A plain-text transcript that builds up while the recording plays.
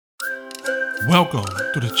Welcome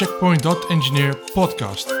to the Checkpoint.Engineer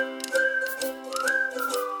podcast.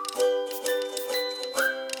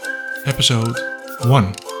 Episode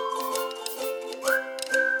 1.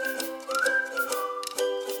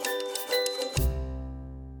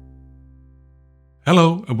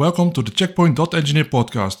 Hello and welcome to the Checkpoint.Engineer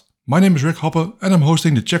podcast. My name is Rick Hoppe and I'm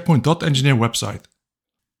hosting the Checkpoint.Engineer website.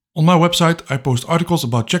 On my website I post articles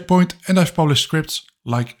about Checkpoint and I've published scripts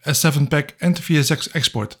like S7pack and VSX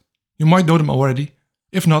export. You might know them already.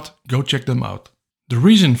 If not, go check them out. The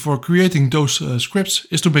reason for creating those scripts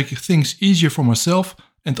is to make things easier for myself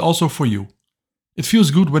and also for you. It feels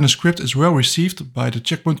good when a script is well received by the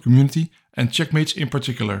Checkpoint community and checkmates in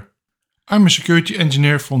particular. I'm a security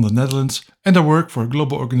engineer from the Netherlands and I work for a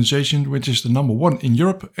global organization which is the number one in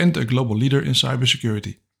Europe and a global leader in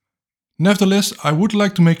cybersecurity. Nevertheless, I would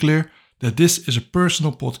like to make clear that this is a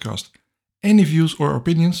personal podcast. Any views or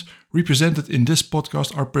opinions represented in this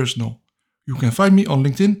podcast are personal. You can find me on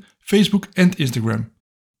LinkedIn, Facebook and Instagram.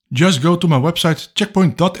 Just go to my website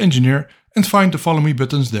checkpoint.engineer and find the follow me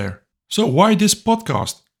buttons there. So why this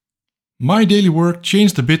podcast? My daily work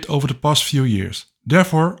changed a bit over the past few years.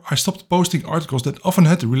 Therefore, I stopped posting articles that often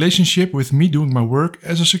had a relationship with me doing my work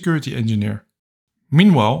as a security engineer.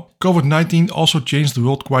 Meanwhile, COVID-19 also changed the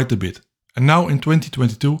world quite a bit. And now in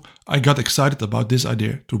 2022, I got excited about this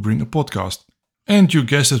idea to bring a podcast. And you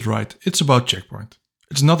guessed it right, it's about Checkpoint.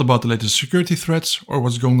 It's not about the latest security threats or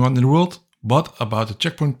what's going on in the world, but about the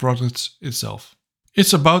Checkpoint products itself.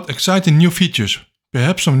 It's about exciting new features,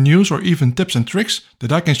 perhaps some news or even tips and tricks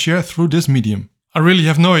that I can share through this medium. I really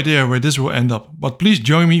have no idea where this will end up, but please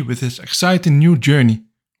join me with this exciting new journey,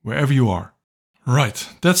 wherever you are. Right,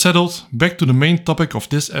 that's settled, back to the main topic of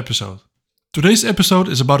this episode. Today's episode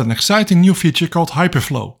is about an exciting new feature called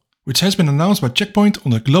HyperFlow, which has been announced by Checkpoint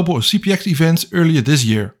on a global CPX event earlier this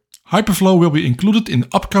year. HyperFlow will be included in the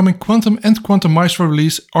upcoming Quantum and Quantum Maestro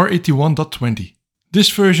release R81.20. This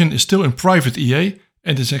version is still in private EA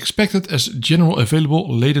and is expected as general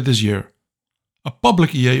available later this year. A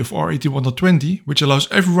public EA of R81.20, which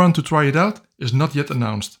allows everyone to try it out, is not yet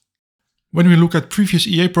announced. When we look at previous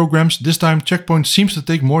EA programs, this time Checkpoint seems to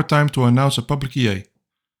take more time to announce a public EA.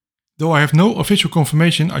 Though I have no official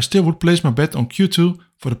confirmation, I still would place my bet on Q2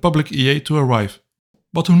 for the public EA to arrive.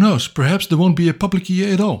 But who knows, perhaps there won't be a public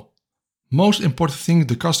EA at all. Most important thing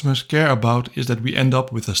the customers care about is that we end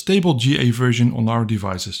up with a stable GA version on our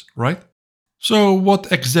devices, right? So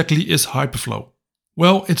what exactly is HyperFlow?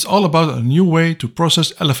 Well, it's all about a new way to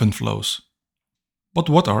process elephant flows. But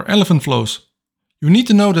what are elephant flows? You need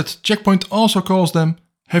to know that Checkpoint also calls them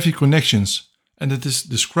heavy connections, and it is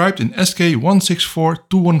described in SK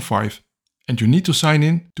 164215, and you need to sign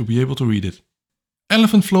in to be able to read it.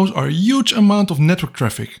 Elephant flows are a huge amount of network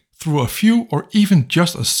traffic through a few or even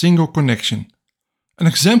just a single connection. An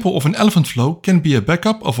example of an elephant flow can be a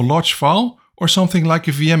backup of a large file or something like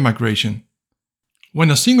a VM migration. When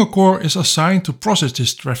a single core is assigned to process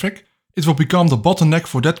this traffic, it will become the bottleneck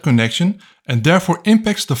for that connection and therefore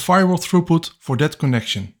impacts the firewall throughput for that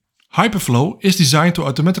connection. HyperFlow is designed to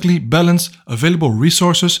automatically balance available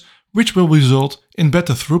resources, which will result in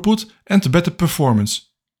better throughput and better performance.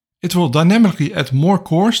 It will dynamically add more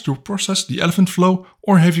cores to process the elephant flow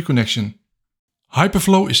or heavy connection.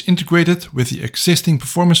 HyperFlow is integrated with the existing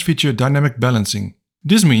performance feature dynamic balancing.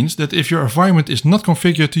 This means that if your environment is not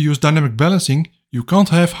configured to use dynamic balancing, you can't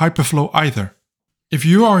have HyperFlow either. If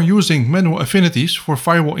you are using manual affinities for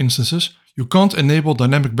firewall instances, you can't enable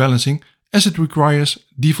dynamic balancing as it requires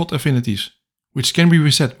default affinities, which can be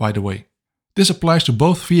reset by the way. This applies to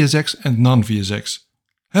both VSX and non-VSX.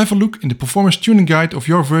 Have a look in the performance tuning guide of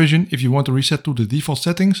your version if you want to reset to the default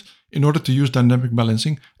settings in order to use dynamic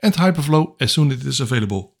balancing and HyperFlow as soon as it is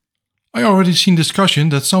available. I already seen discussion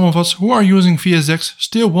that some of us who are using VSX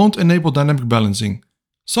still won't enable dynamic balancing.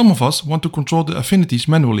 Some of us want to control the affinities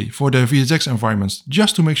manually for their VSX environments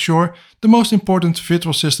just to make sure the most important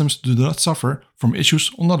virtual systems do not suffer from issues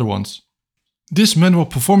on other ones. This manual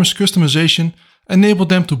performance customization enabled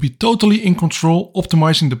them to be totally in control,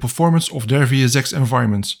 optimizing the performance of their VSX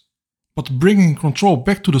environments. But bringing control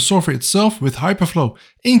back to the software itself with HyperFlow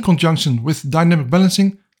in conjunction with dynamic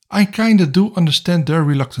balancing, I kinda do understand their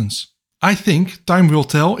reluctance. I think time will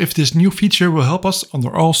tell if this new feature will help us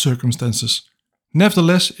under all circumstances.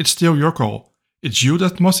 Nevertheless, it's still your call. It's you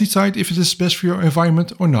that must decide if it is best for your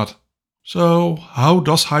environment or not. So, how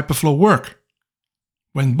does HyperFlow work?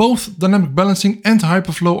 When both dynamic balancing and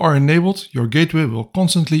HyperFlow are enabled, your gateway will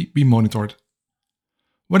constantly be monitored.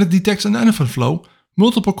 When it detects an elephant flow,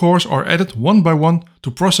 multiple cores are added one by one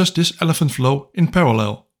to process this elephant flow in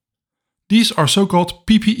parallel. These are so-called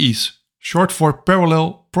PPEs, short for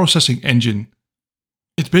Parallel Processing Engine.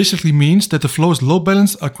 It basically means that the flow is load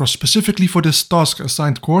balanced across specifically for this task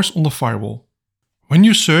assigned course on the firewall. When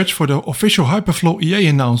you search for the official HyperFlow EA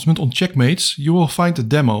announcement on Checkmates, you will find a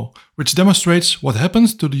demo, which demonstrates what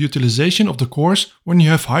happens to the utilization of the course when you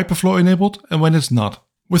have HyperFlow enabled and when it's not.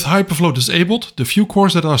 With HyperFlow disabled, the few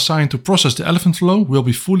cores that are assigned to process the elephant flow will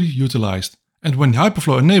be fully utilized. And when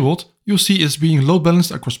HyperFlow enabled, you'll see it's being load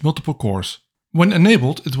balanced across multiple cores. When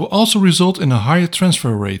enabled, it will also result in a higher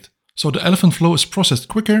transfer rate, so the elephant flow is processed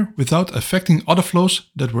quicker without affecting other flows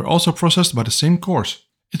that were also processed by the same cores.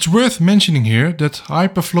 It's worth mentioning here that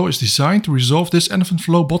HyperFlow is designed to resolve this elephant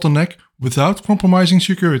flow bottleneck without compromising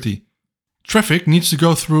security. Traffic needs to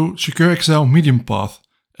go through SecureXL medium path,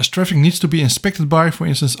 as traffic needs to be inspected by, for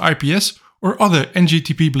instance, IPS or other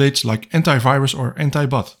NGTP blades like antivirus or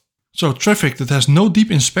anti-bot. So traffic that has no deep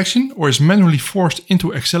inspection or is manually forced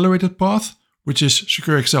into accelerated path, which is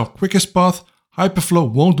SecureXL quickest path, HyperFlow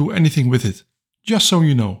won't do anything with it. Just so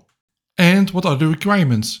you know. And what are the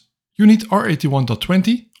requirements? You need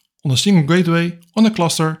R81.20 on a single gateway, on a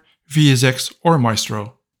cluster, VSX or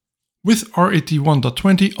Maestro. With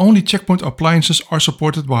R81.20 only checkpoint appliances are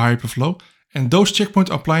supported by HyperFlow, and those checkpoint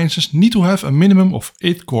appliances need to have a minimum of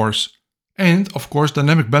 8 cores. And of course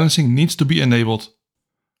dynamic balancing needs to be enabled.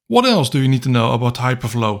 What else do you need to know about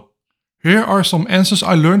HyperFlow? Here are some answers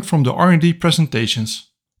I learned from the R&D presentations.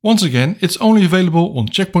 Once again, it's only available on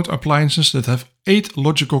checkpoint appliances that have 8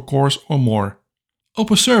 logical cores or more.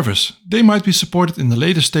 Open service, they might be supported in the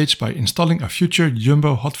later stage by installing a future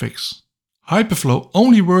Jumbo hotfix. HyperFlow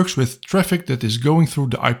only works with traffic that is going through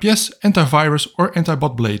the IPS, antivirus or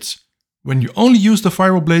anti-bot blades. When you only use the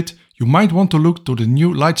firewall blade, you might want to look to the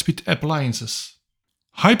new Lightspeed appliances.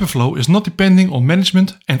 HyperFlow is not depending on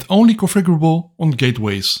management and only configurable on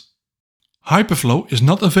gateways. HyperFlow is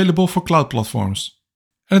not available for cloud platforms.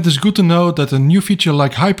 And it is good to know that a new feature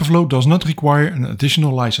like HyperFlow does not require an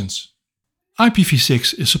additional license.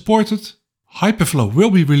 IPv6 is supported. HyperFlow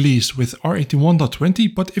will be released with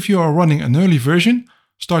R81.20, but if you are running an early version,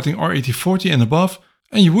 starting R8040 and above,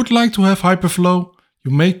 and you would like to have HyperFlow,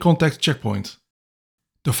 you may contact Checkpoint.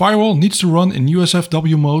 The firewall needs to run in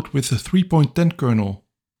USFW mode with the 3.10 kernel.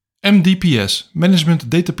 MDPS, Management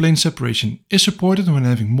Data Plane Separation, is supported when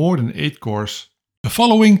having more than 8 cores. The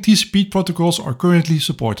following TCP protocols are currently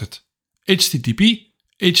supported: HTTP,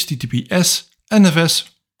 HTTPS, NFS,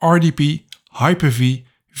 RDP, Hyper-V,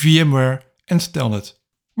 VMware and Telnet,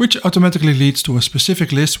 which automatically leads to a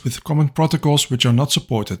specific list with common protocols which are not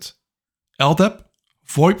supported: LDAP,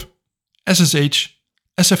 VoIP, SSH,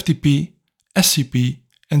 SFTP, SCP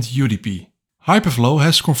and UDP. HyperFlow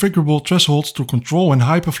has configurable thresholds to control when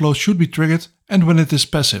HyperFlow should be triggered and when it is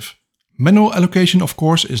passive. Manual allocation of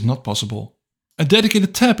course is not possible. A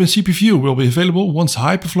dedicated tab in CPView will be available once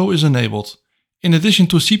HyperFlow is enabled. In addition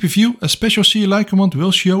to CPView, a special CLI command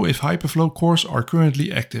will show if HyperFlow cores are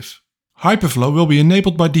currently active. HyperFlow will be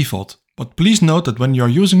enabled by default, but please note that when you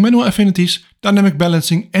are using manual affinities, dynamic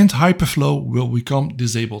balancing and HyperFlow will become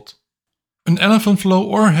disabled. An elephant flow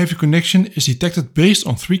or heavy connection is detected based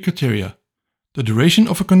on 3 criteria: the duration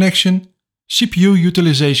of a connection, CPU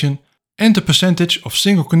utilization, and the percentage of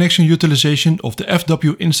single connection utilization of the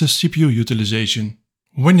FW instance CPU utilization.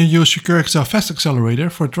 When you use SecureXL Fast Accelerator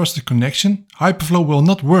for a trusted connection, HyperFlow will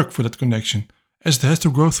not work for that connection, as it has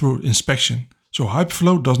to go through inspection, so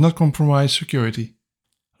HyperFlow does not compromise security.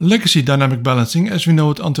 Legacy dynamic balancing, as we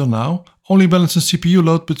know it until now, only balances CPU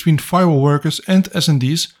load between firewall workers and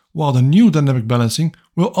SNDs, while the new dynamic balancing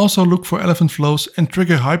will also look for elephant flows and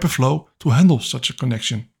trigger HyperFlow to handle such a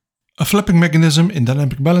connection. A flapping mechanism in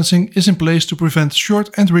dynamic balancing is in place to prevent short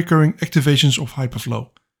and recurring activations of HyperFlow.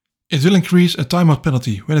 It will increase a timeout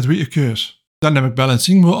penalty when it reoccurs. Dynamic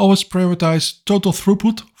balancing will always prioritize total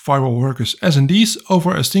throughput, firewall workers SNDs,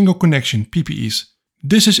 over a single connection, PPEs.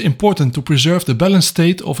 This is important to preserve the balanced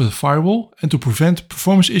state of a firewall and to prevent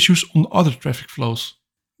performance issues on other traffic flows.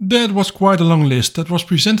 That was quite a long list that was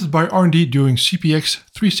presented by R&D during CPX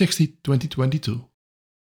 360 2022.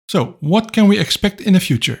 So, what can we expect in the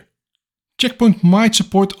future? Checkpoint might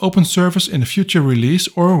support open service in a future release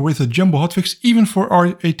or with a jumbo hotfix even for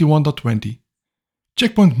R81.20.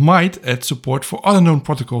 Checkpoint might add support for other known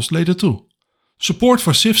protocols later too. Support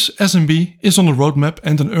for CIFS SMB is on the roadmap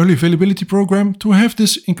and an early availability program to have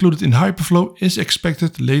this included in HyperFlow is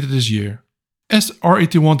expected later this year. As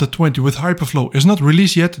R81.20 with HyperFlow is not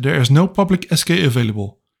released yet, there is no public SK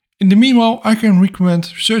available. In the meanwhile, I can recommend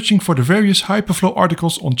searching for the various HyperFlow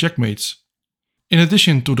articles on Checkmates. In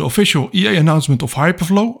addition to the official EA announcement of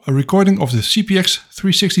HyperFlow, a recording of the CPX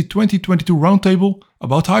 360 2022 roundtable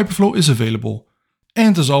about HyperFlow is available.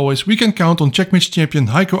 And as always, we can count on Checkmates champion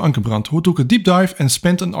Heiko Ankerbrand, who took a deep dive and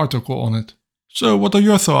spent an article on it. So what are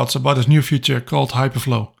your thoughts about this new feature called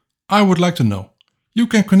HyperFlow? I would like to know. You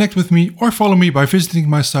can connect with me or follow me by visiting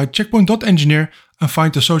my site checkpoint.engineer and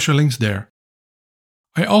find the social links there.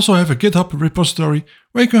 I also have a GitHub repository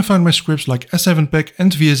where you can find my scripts like S7PEG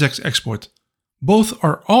and VSX export. Both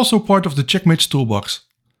are also part of the Checkmates toolbox.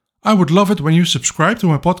 I would love it when you subscribe to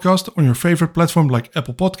my podcast on your favorite platform like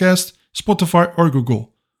Apple Podcasts, Spotify or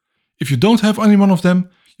Google. If you don't have any one of them,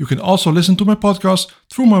 you can also listen to my podcast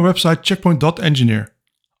through my website checkpoint.engineer.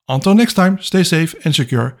 Until next time, stay safe and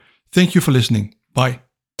secure. Thank you for listening. Bye.